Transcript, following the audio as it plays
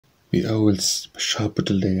The owls by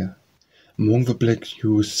Baudelaire. Among the black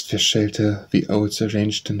yews for shelter, the owls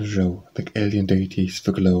arranged in a row, like alien deities,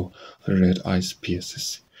 the glow of the red eyes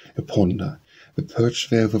pierces. I ponder, the perch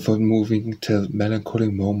there without moving till melancholy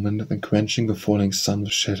moment, then quenching the falling sun, the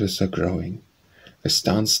shadows are growing. The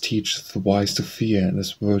stance teaches the wise to fear in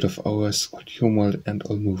this world of ours, all tumult and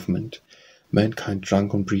all movement. Mankind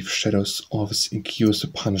drunk on brief shadows always incurs the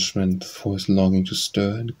punishment for his longing to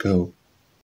stir and go.